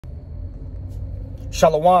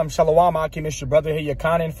Shalom, shalom, Akim, it's your brother here,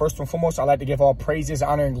 Yakanan. First and foremost, I'd like to give all praises,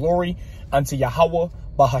 honor, and glory unto Yahweh,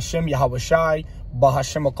 Bahashem, Yahweh Shai,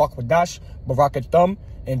 Bahashem Akakwadash, Barakathum,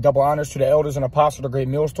 and double honors to the elders and apostles of the great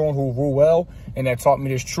millstone who rule well and that taught me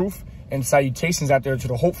this truth. And salutations out there to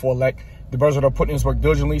the hopeful elect, the brothers that are putting this work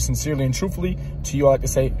diligently, sincerely, and truthfully. To you, I like to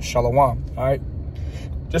say shalom. All right.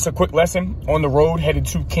 Just a quick lesson on the road, headed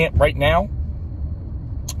to camp right now,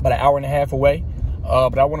 about an hour and a half away.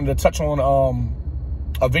 But I wanted to touch on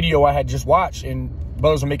a video I had just watched, and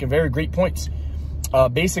brothers are making very great points,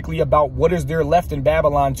 basically about what is there left in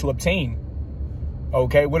Babylon to obtain.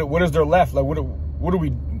 Okay, what is there left? Like,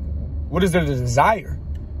 what is there to desire?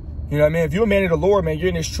 You know what I mean? If you're a man of the Lord, man, you're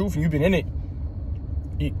in this truth and you've been in it,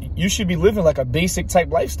 you should be living like a basic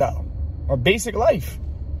type lifestyle, or basic life,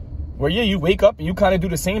 where yeah, you wake up and you kind of do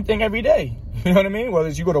the same thing every day. You know what I mean? Whether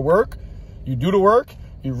it's you go to work, you do the work,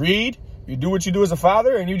 you read, you do what you do as a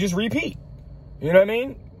father, and you just repeat. You know what I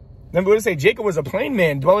mean? Remember what they say, Jacob was a plain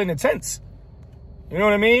man dwelling in tents. You know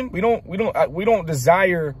what I mean? We don't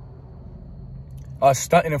desire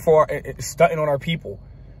stunting on our people.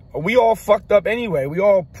 We all fucked up anyway. We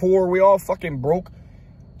all poor. We all fucking broke.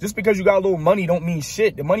 Just because you got a little money don't mean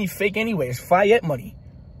shit. The money fake anyway. It's Fayette money.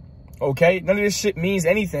 Okay? None of this shit means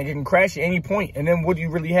anything. It can crash at any point. And then what do you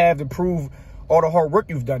really have to prove all the hard work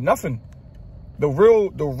you've done? Nothing. The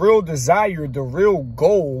real desire, the real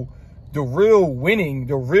goal, the real winning,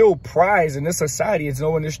 the real prize in this society is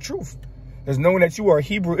knowing this truth. Is knowing that you are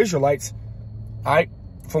Hebrew Israelites, all right,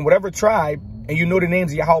 from whatever tribe, and you know the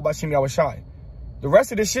names of Yahweh, Bashem, Yahweh Shai. The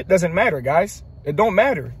rest of this shit doesn't matter, guys. It don't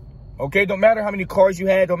matter. Okay? Don't matter how many cars you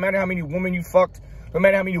had. Don't matter how many women you fucked. Don't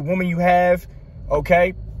matter how many women you have.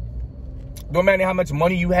 Okay? Don't matter how much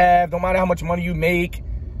money you have. Don't matter how much money you make.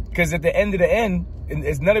 Because at the end of the end,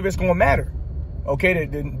 none of it's going to matter. Okay,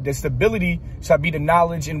 the stability shall be the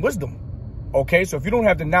knowledge and wisdom. Okay, so if you don't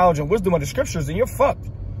have the knowledge and wisdom of the scriptures, then you're fucked.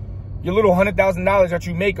 Your little $100,000 that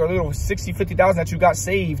you make, or little $60,000, $50,000 that you got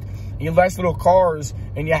saved, and your nice little cars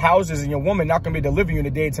and your houses and your woman not going to be delivering you in the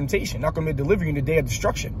day of temptation, not going to be delivering you in the day of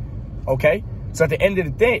destruction. Okay, so at the end of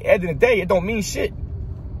the day, it don't mean shit.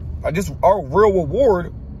 Our real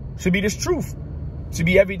reward should be this truth. Should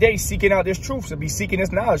be every day seeking out this truth. Should be seeking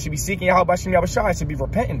this knowledge. Should be seeking Yahweh Bashem Yahweh Shai. Should be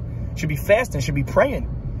repenting. Should be fasting, should be praying,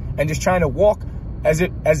 and just trying to walk as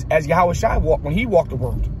Yahweh Shai walked when he walked the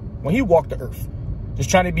world, when he walked the earth. Just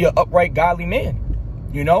trying to be an upright, godly man,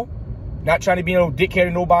 you know? Not trying to be no dickhead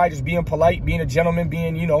to nobody, just being polite, being a gentleman,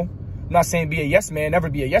 being, you know, I'm not saying be a yes man, never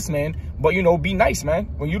be a yes man, but, you know, be nice, man.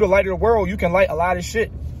 When you're the light of the world, you can light a lot of shit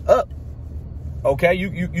up, okay?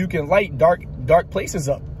 You can light dark places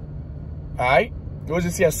up, all right? It was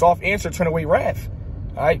just a soft answer, turn away wrath,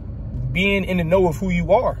 all right? Being in the know of who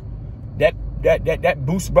you are. That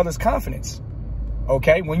boosts brothers' confidence.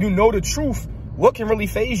 Okay, when you know the truth, what can really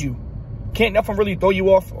faze you? Can't nothing really throw you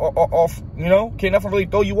off, you know? Can't nothing really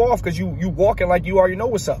throw you off because you walking like you already know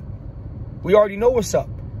what's up. We already know what's up.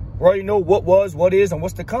 We already know what was, what is, and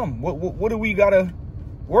what's to come. What do we gotta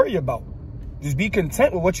worry about? Just be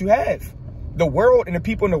content with what you have. The world and the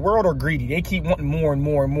people in the world are greedy. They keep wanting more and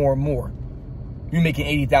more and more and more. You're making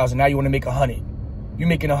 80,000, now you want to make 100. You're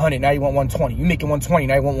making 100, now you want 120. You're making 120,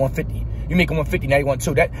 now you want 150. You're making 150, now you want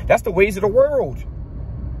 2. That's the ways of the world.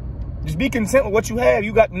 Just be content with what you have.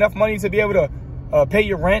 You got enough money to be able to pay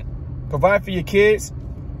your rent, provide for your kids,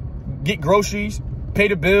 get groceries, pay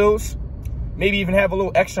the bills, maybe even have a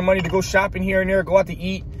little extra money to go shopping here and there, go out to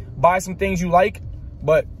eat, buy some things you like.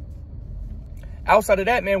 But outside of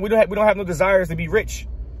that, man, we don't have no desires to be rich.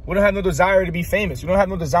 We don't have no desire to be famous. We don't have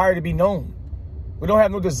no desire to be known. We don't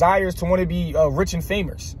have no desires to want to be rich and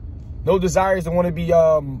famous. No desires to want to be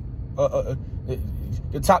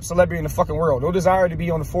the top celebrity in the fucking world. No desire to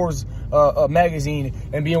be on the Forbes magazine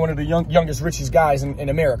and being one of the youngest, richest guys in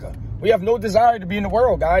America. We have no desire to be in the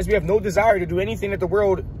world, guys. We have no desire to do anything that the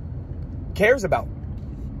world cares about.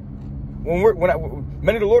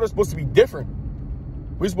 Men of the Lord are supposed to be different.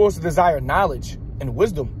 We're supposed to desire knowledge and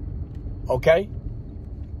wisdom. Okay?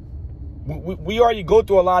 We already go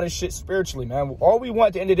through a lot of shit spiritually, man. All we want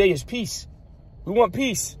at the end of the day is peace. We want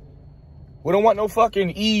peace. We don't want no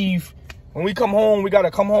fucking Eve. When we come home, we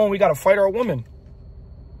gotta fight our woman.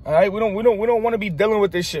 All right, we don't want to be dealing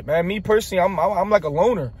with this shit, man. Me personally, I'm like a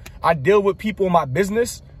loner. I deal with people in my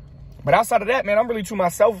business, but outside of that, man, I'm really to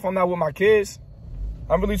myself. If I'm not with my kids,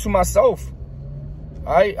 I'm really to myself.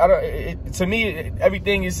 All right, to me,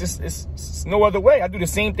 everything is just it's no other way. I do the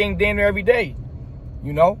same thing damn near every day.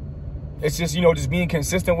 You know, it's just just being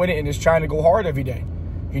consistent with it and just trying to go hard every day.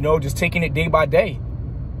 Just taking it day by day.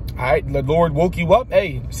 All right, the Lord woke you up.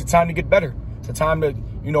 Hey, it's the time to get better. It's the time to,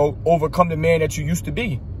 overcome the man that you used to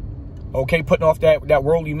be. Okay, putting off that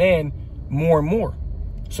worldly man more and more,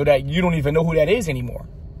 so that you don't even know who that is anymore.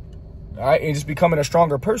 All right, and just becoming a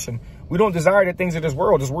stronger person. We don't desire the things of this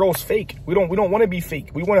world. This world's fake. We don't want to be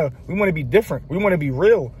fake. We want to be different. We want to be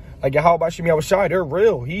real. Like Yahweh Bashim Yahushai, they're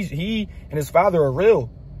real. He and his father are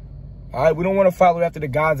real. All right, we don't want to follow after the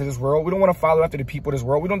gods of this world. We don't want to follow after the people of this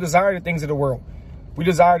world. We don't desire the things of the world. We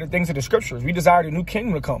desire the things of the scriptures. We desire the new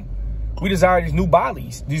kingdom to come. We desire these new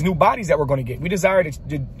bodies that we're going to get. We desire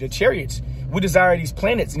the chariots. We desire these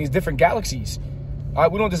planets and these different galaxies. All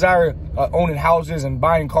right, we don't desire owning houses and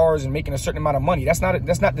buying cars and making a certain amount of money. That's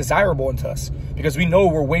not desirable unto us, because we know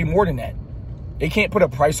we're way more than that. They can't put a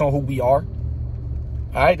price on who we are.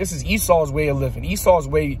 All right, this is Esau's way of living, Esau's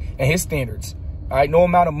way and his standards. All right, no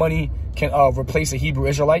amount of money can replace a Hebrew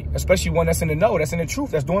Israelite, especially one that's in the know, that's in the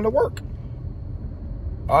truth, that's doing the work.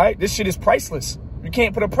 All right, this shit is priceless. You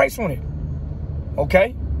can't put a price on it.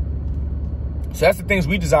 Okay? So that's the things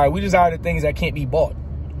we desire. We desire the things that can't be bought.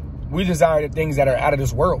 We desire the things that are out of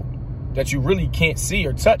this world, that you really can't see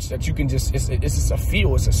or touch, that you can just, it's just a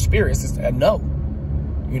feel, it's a spirit, it's just a know.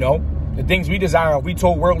 You know? The things we desire, we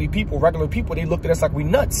told worldly people, regular people, they looked at us like we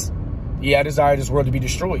nuts. Yeah, I desire this world to be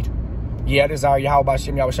destroyed. Yeah, I desire Yahweh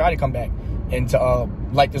Bashim Yahushai to come back and to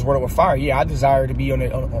light this world with fire. Yeah, I desire to be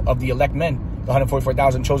of the elect men, the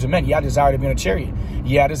 144,000 chosen men. Yeah, I desire to be on a chariot.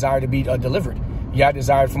 Yeah, I desire to be delivered. Yeah, I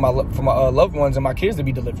desire for my loved ones and my kids to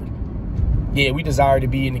be delivered. Yeah, we desire to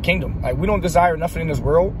be in the kingdom. Like, we don't desire nothing in this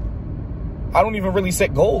world. I don't even really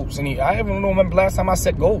set goals. I don't remember last time I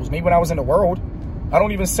set goals. Maybe when I was in the world. I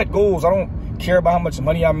don't even set goals. I don't care about how much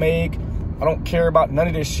money I make. I don't care about none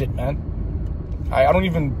of this shit, man. I don't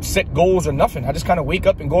even set goals or nothing. I just kind of wake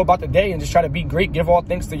up and go about the day and just try to be great, give all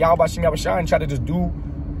thanks to Yahweh Bashim Yahushai, and try to just do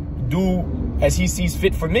as he sees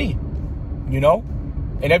fit for me, you know?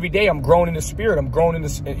 And every day I'm growing in the spirit. I'm growing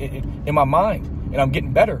in my mind, and I'm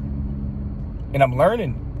getting better. And I'm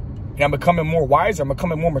learning, and I'm becoming more wiser. I'm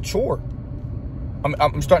becoming more mature.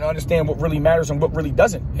 I'm starting to understand what really matters and what really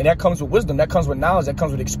doesn't. And that comes with wisdom. That comes with knowledge. That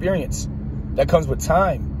comes with experience. That comes with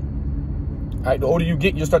time. All right, the older you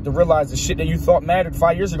get, you'll start to realize the shit that you thought mattered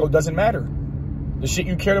 5 years ago doesn't matter. The shit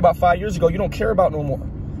you cared about 5 years ago, you don't care about no more.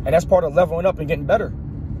 And that's part of leveling up and getting better.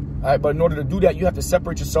 All right, but in order to do that, you have to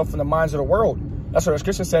separate yourself from the minds of the world. That's what the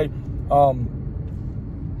scriptures say.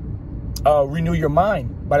 Renew your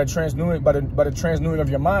mind by the transnewing of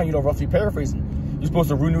your mind. You know, roughly paraphrasing, you're supposed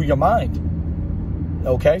to renew your mind.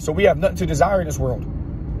 Okay, so we have nothing to desire in this world.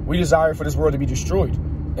 We desire for this world to be destroyed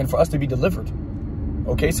and for us to be delivered.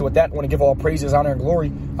 Okay, so with that, I want to give all praises, honor, and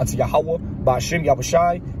glory unto Yahweh, Ba'ashem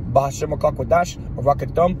Yahushai, Ba'ashem Akakwadash,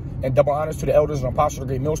 Barakatum, and double honors to the elders and apostles of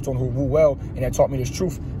the great millstone who rule well and have taught me this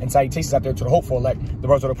truth. And salutations out there to the hopeful elect, the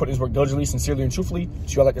brothers that are putting this work diligently, sincerely, and truthfully.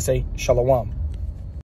 So I like to say, Shalom.